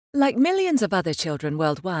Like millions of other children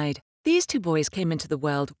worldwide, these two boys came into the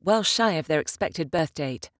world well shy of their expected birth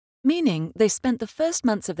date, meaning they spent the first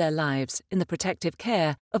months of their lives in the protective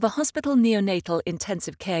care of a hospital neonatal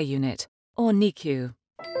intensive care unit, or NICU.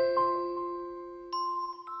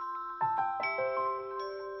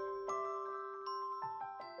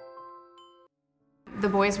 The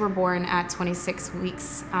boys were born at 26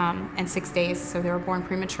 weeks and 6 days, so they were born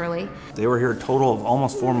prematurely. They were here a total of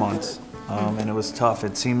almost 4 months, and it was tough.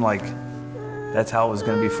 It seemed like that's how it was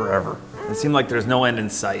going to be forever. It seemed like there's no end in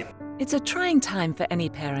sight. It's a trying time for any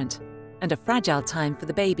parent, and a fragile time for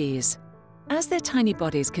the babies. As their tiny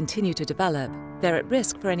bodies continue to develop, they're at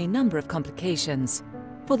risk for any number of complications.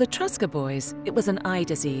 For the Truska boys, it was an eye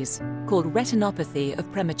disease called Retinopathy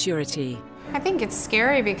of Prematurity. I think it's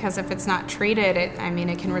scary because if it's not treated, it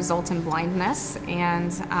can result in blindness,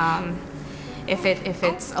 and if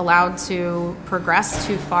it's allowed to progress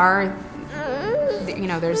too far,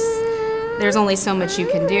 there's only so much you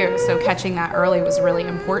can do. So catching that early was really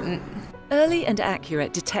important. Early and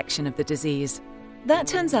accurate detection of the disease. That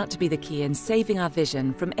turns out to be the key in saving our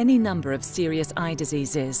vision from any number of serious eye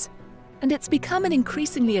diseases. And it's become an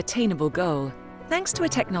increasingly attainable goal, thanks to a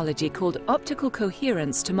technology called Optical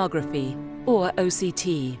Coherence Tomography, or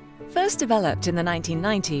OCT. First developed in the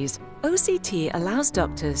 1990s, OCT allows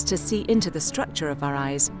doctors to see into the structure of our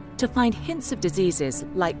eyes to find hints of diseases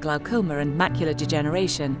like glaucoma and macular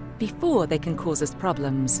degeneration before they can cause us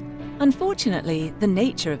problems. Unfortunately, the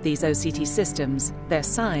nature of these OCT systems, their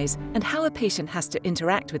size, and how a patient has to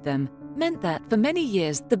interact with them meant that for many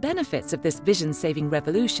years the benefits of this vision-saving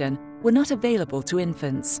revolution were not available to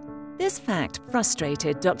infants. This fact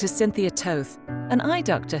frustrated Dr. Cynthia Toth, an eye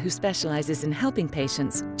doctor who specializes in helping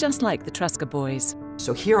patients just like the Truska boys.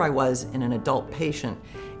 So here I was in an adult patient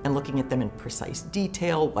and looking at them in precise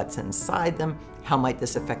detail, what's inside them, how might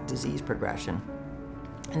this affect disease progression.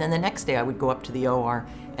 And then the next day I would go up to the OR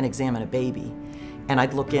and examine a baby. And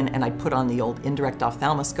I'd look in and I'd put on the old indirect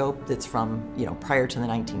ophthalmoscope that's from, prior to the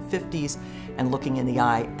 1950s, and looking in the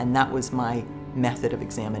eye, and that was my method of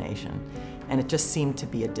examination. And it just seemed to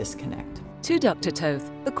be a disconnect. To Dr.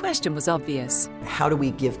 Toth, the question was obvious. How do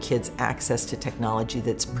we give kids access to technology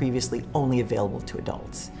that's previously only available to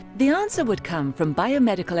adults? The answer would come from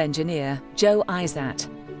biomedical engineer Joe Izat.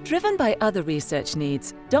 Driven by other research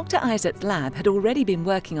needs, Dr. Izat's lab had already been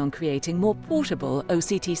working on creating more portable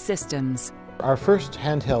OCT systems. Our first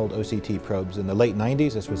handheld OCT probes in the late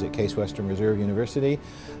 90s, this was at Case Western Reserve University.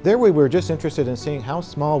 There we were just interested in seeing how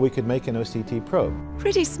small we could make an OCT probe.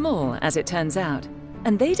 Pretty small, as it turns out.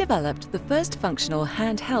 And they developed the first functional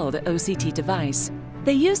handheld OCT device.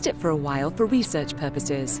 They used it for a while for research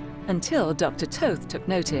purposes, until Dr. Toth took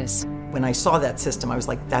notice. When I saw that system, I was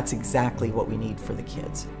like, that's exactly what we need for the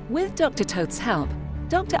kids. With Dr. Toth's help,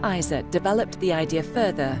 Dr. Izat developed the idea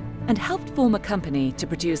further and helped form a company to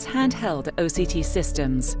produce handheld OCT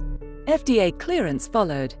systems. FDA clearance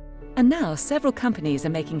followed, and now several companies are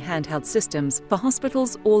making handheld systems for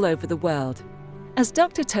hospitals all over the world. As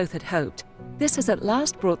Dr. Toth had hoped, this has at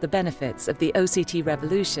last brought the benefits of the OCT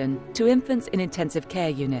revolution to infants in intensive care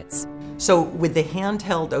units. So with the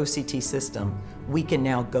handheld OCT system, we can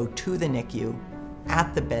now go to the NICU,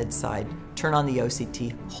 at the bedside, turn on the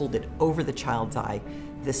OCT, hold it over the child's eye.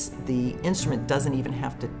 The instrument doesn't even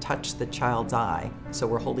have to touch the child's eye, so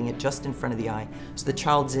we're holding it just in front of the eye. So the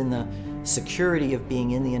child's in the security of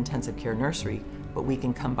being in the intensive care nursery, but we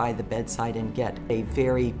can come by the bedside and get a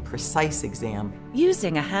very precise exam.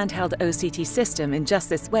 Using a handheld OCT system in just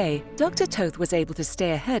this way, Dr. Toth was able to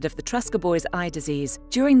stay ahead of the Truska boys' eye disease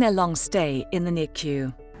during their long stay in the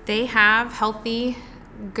NICU. They have healthy,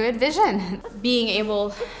 good vision. Being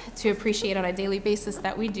able to appreciate on a daily basis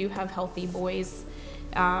that we do have healthy boys,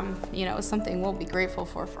 is something we'll be grateful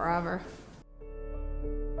for forever.